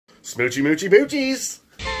Smoochy Moochy Boochies.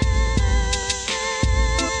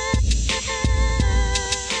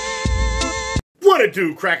 What it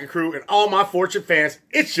do, Kraken Crew, and all my Fortune fans?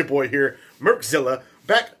 It's your boy here, Murkzilla,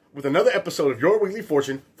 back with another episode of your weekly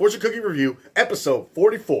Fortune Cookie Review, episode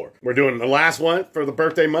 44. We're doing the last one for the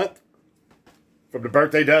birthday month from the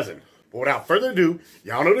birthday dozen. But without further ado,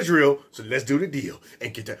 y'all know the drill, so let's do the deal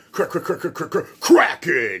and get that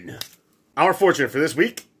cracking. Our fortune for this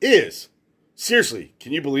week is, seriously,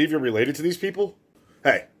 can you believe you're related to these people?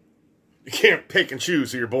 Hey, you can't pick and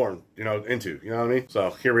choose who you're born, into, you know what I mean? So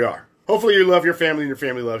here we are. Hopefully you love your family and your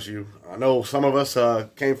family loves you. I know some of us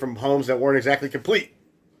came from homes that weren't exactly complete.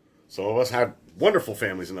 Some of us had wonderful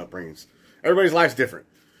families and upbringings. Everybody's life's different.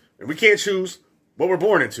 And we can't choose what we're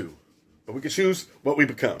born into, but we can choose what we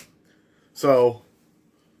become. So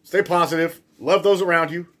stay positive, love those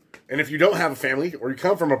around you. And if you don't have a family or you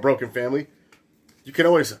come from a broken family, you can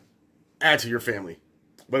always add to your family,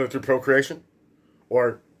 whether through procreation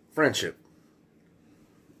or friendship.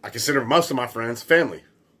 I consider most of my friends family.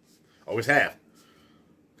 Always have.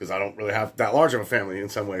 Because I don't really have that large of a family in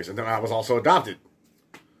some ways. And then I was also adopted,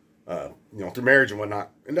 through marriage and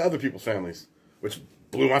whatnot, into other people's families, which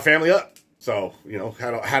blew my family up. So,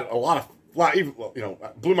 had a lot,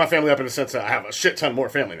 blew my family up in the sense that I have a shit ton more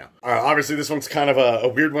family now. Obviously, this one's kind of a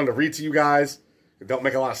weird one to read to you guys. It don't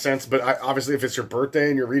make a lot of sense, but obviously, if it's your birthday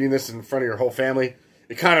and you're reading this in front of your whole family,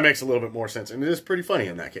 it kind of makes a little bit more sense, and it is pretty funny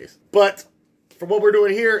in that case. But for what we're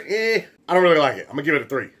doing here, I don't really like it. I'm gonna give it a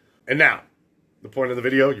 3. And now, the point of the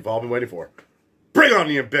video you've all been waiting for. Bring on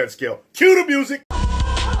the embed scale. Cue the music.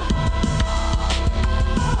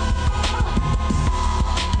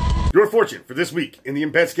 Your fortune for this week in the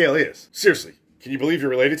embed scale is, seriously, can you believe you're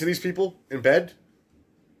related to these people in bed?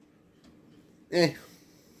 There's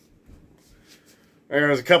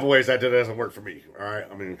a couple ways that doesn't work for me, all right?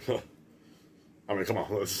 I mean, come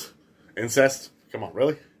on, incest? Come on,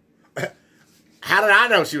 really? How did I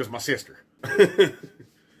know she was my sister?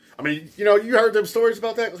 I mean, you heard them stories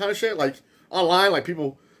about that kind of shit? Like, online, like,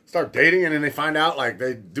 people start dating and then they find out, like,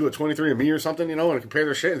 they do a 23andMe or something, and compare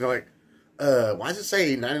their shit, and they're like, why does it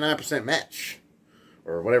say 99% match?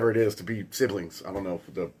 Or whatever it is to be siblings. I don't know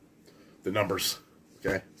the numbers,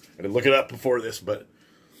 okay? I didn't look it up before this, but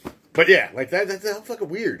yeah, like, that's fucking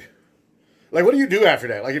weird. Like, what do you do after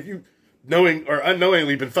that? Like, if you, knowing or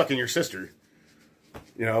unknowingly, been fucking your sister,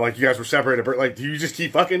 like, you guys were separated, but, like, do you just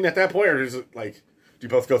keep fucking at that point, or is it, like, do you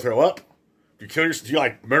both go throw up? Do you kill yourself? Do you,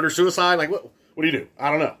 like, murder, suicide? Like, what do you do? I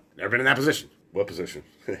don't know. Never been in that position. What position?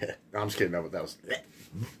 No, I'm just kidding. That was...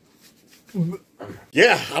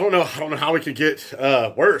 Yeah, I don't know how we could get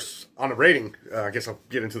worse on the rating. I guess I'll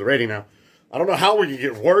get into the rating now. I don't know how we can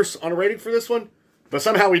get worse on a rating for this one, but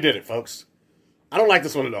somehow we did it, folks. I don't like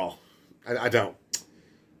this one at all. I don't.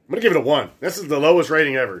 I'm going to give it a 1. This is the lowest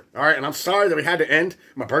rating ever. All right, and I'm sorry that we had to end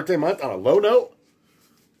my birthday month on a low note,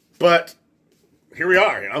 but here we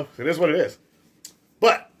are, It is what it is.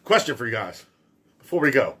 But, question for you guys before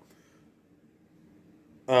we go.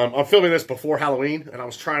 I'm filming this before Halloween, and I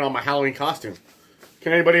was trying on my Halloween costume.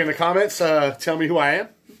 Can anybody in the comments tell me who I am?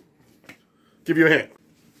 Give you a hint.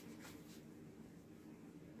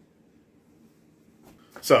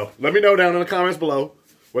 So, let me know down in the comments below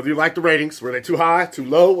whether you like the ratings. Were they too high, too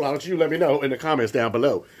low? Why don't you let me know in the comments down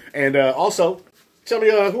below. And also, tell me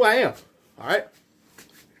who I am. All right?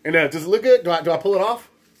 And does it look good? Do I pull it off?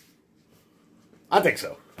 I think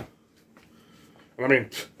so. I mean...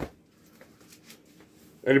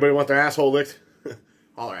 Anybody want their asshole licked?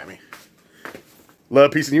 Holler at me.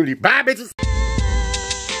 Love, peace, and unity. Bye, bitches!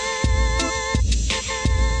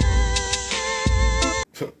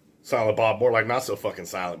 Silent Bob. More like not so fucking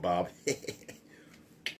silent Bob.